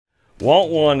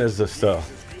Want One is the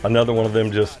stuff. Another one of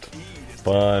them just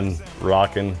fun,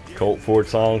 rocking Colt Ford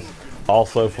songs.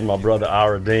 Also from my brother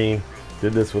Ira Dean,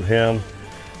 did this with him,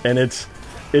 and it's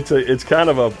kind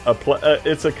of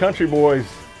it's a country boy's.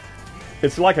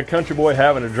 It's like a country boy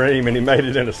having a dream, and he made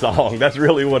it in a song. That's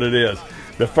really what it is.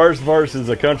 The first verse is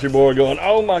a country boy going,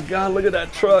 "Oh my God, look at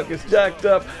that truck! It's jacked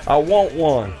up. I want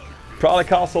one. Probably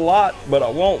costs a lot, but I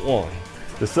want one."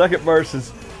 The second verse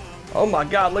is, "Oh my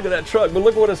God, look at that truck! But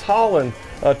look what it's hauling.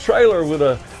 A trailer with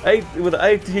an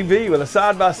ATV with a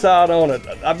side-by-side on it.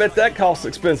 I bet that costs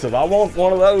expensive. I want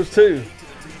one of those too."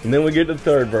 And then we get to the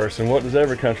third verse, and what does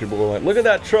every country boy want? "Look at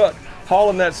that truck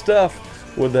hauling that stuff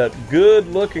with that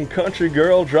good-looking country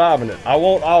girl driving it. I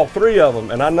want all three of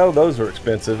them." And I know those are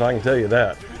expensive, I can tell you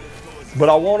that. But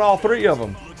I want all three of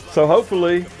them. So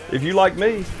hopefully, if you like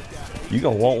me, you're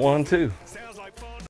gonna want one too.